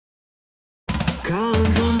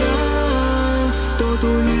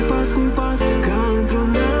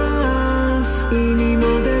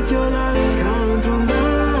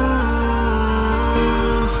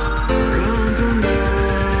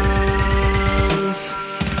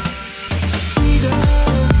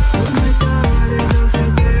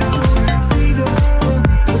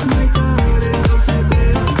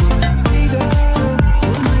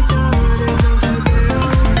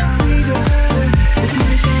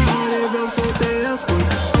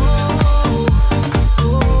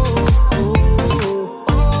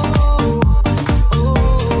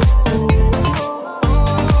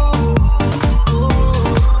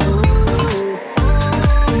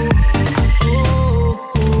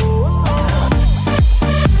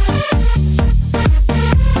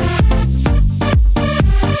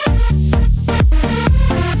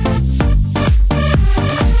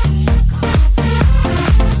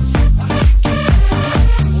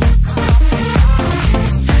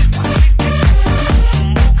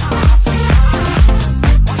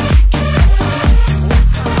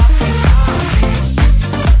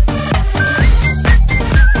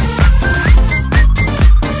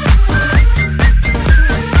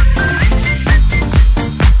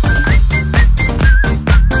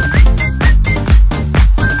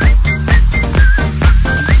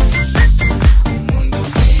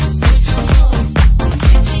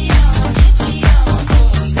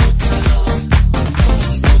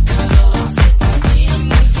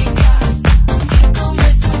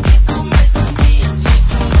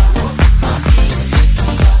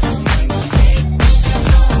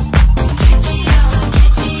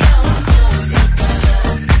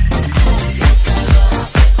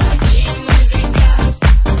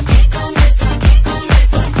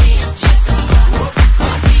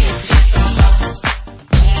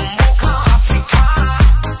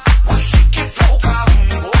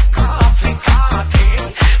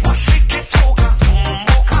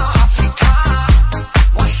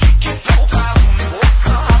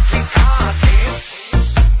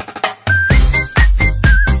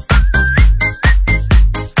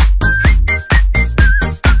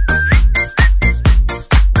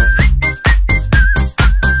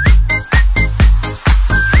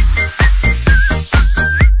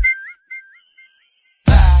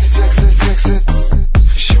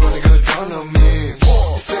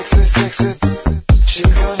Sexy, sexy. She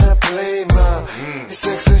gonna play my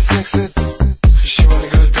sexy, sexy. She wanna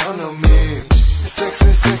go down on me.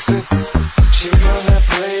 Sexy, sexy. She gonna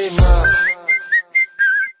play my.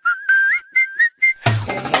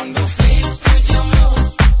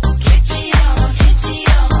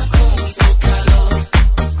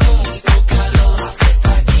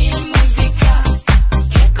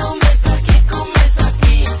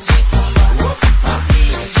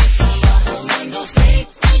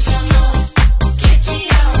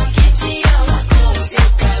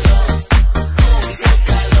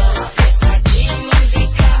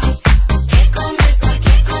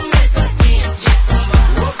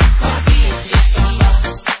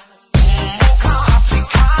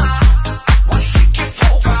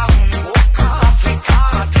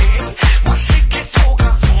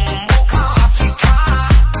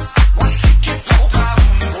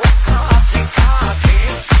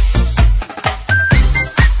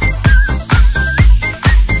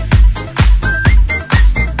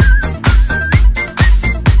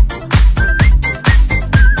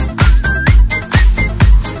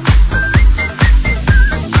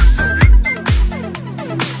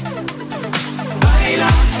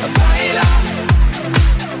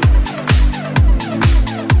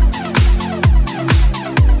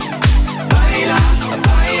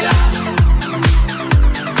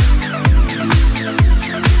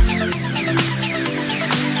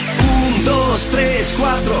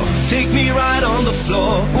 Take me right on the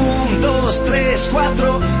floor. 1, 2, 3, 4.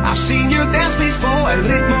 I've seen you dance before. El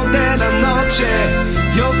ritmo de la noche.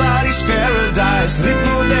 Your body's paradise.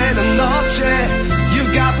 Ritmo de la noche.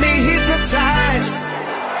 You've got me hypnotized.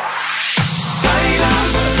 Baila,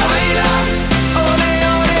 baila. Ole,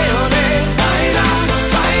 ole, ole. Baila,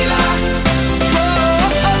 baila. Oh,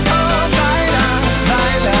 oh, oh. Baila,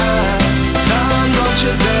 baila. La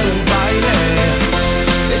noche del baile.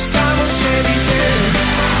 Estamos felices.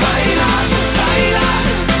 Baila, baila,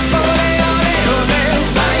 ole, ole, ole,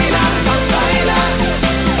 baila, baila,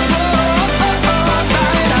 oh, oh, oh,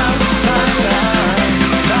 baila, baila,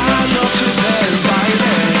 la noche del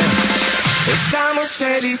baile, estamos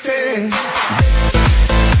felices.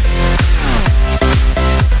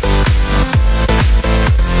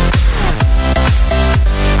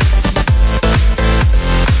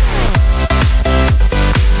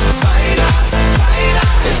 Baila, baila,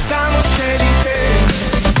 estamos felices.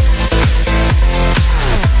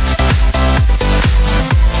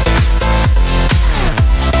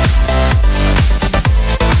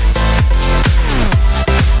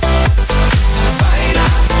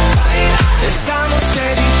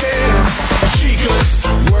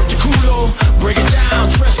 Work the culo, break it down,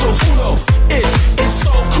 tres, dos, uno. It's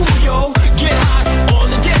so cool, yo. Get hot on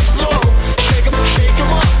the dance floor. Shake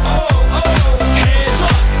 'em up, oh, oh. Hands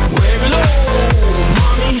up, wave it low.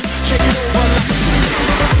 Mommy, take it over like a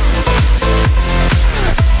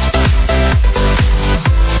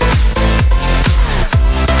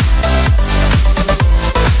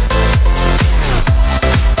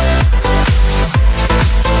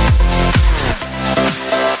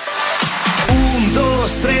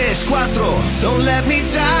Don't let me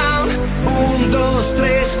down. 1, 2,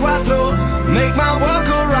 3, 4. Make my world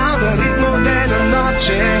go round. El ritmo de la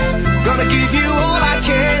noche. Gonna give you all I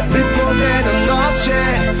can. Ritmo de la noche.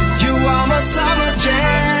 You are my summer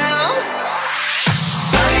jam.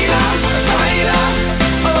 Baila, baila.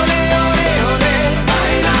 Ole, ole, ole.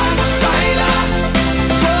 Baila, baila.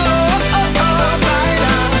 Oh, oh, oh.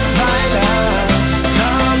 Baila, baila.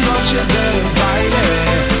 La noche del baile.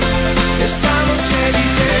 Estamos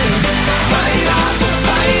felices. Baila,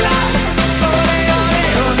 baila, ole, ole,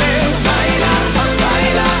 ole, baila,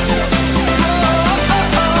 baila, oh,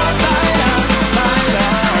 oh, oh, baila, baila,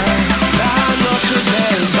 la noche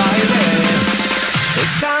del baile,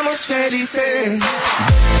 estamos felices.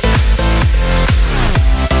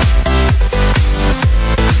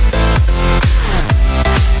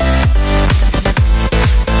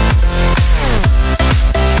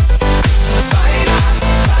 Baila,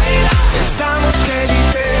 baila, estamos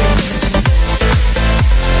felices.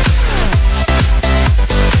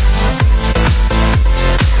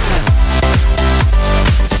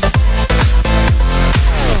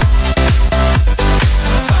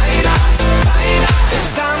 Baila, baila,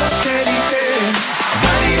 estamos felices.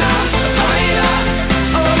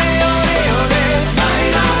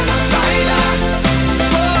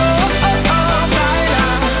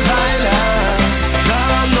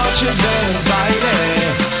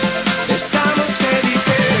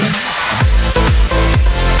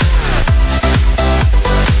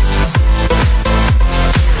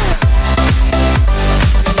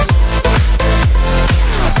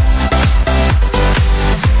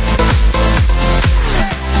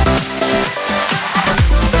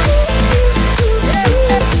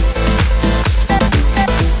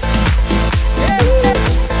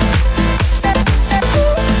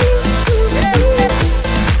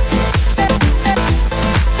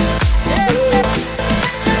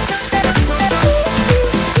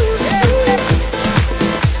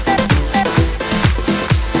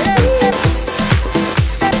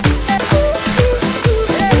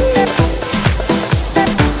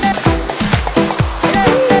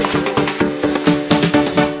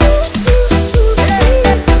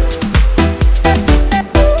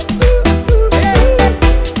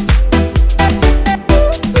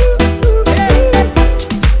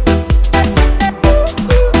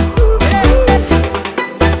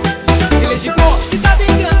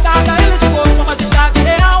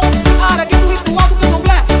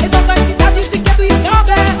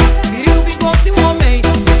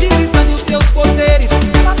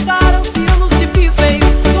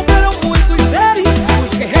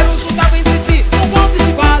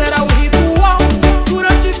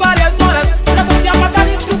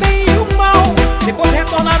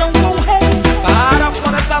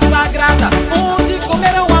 Un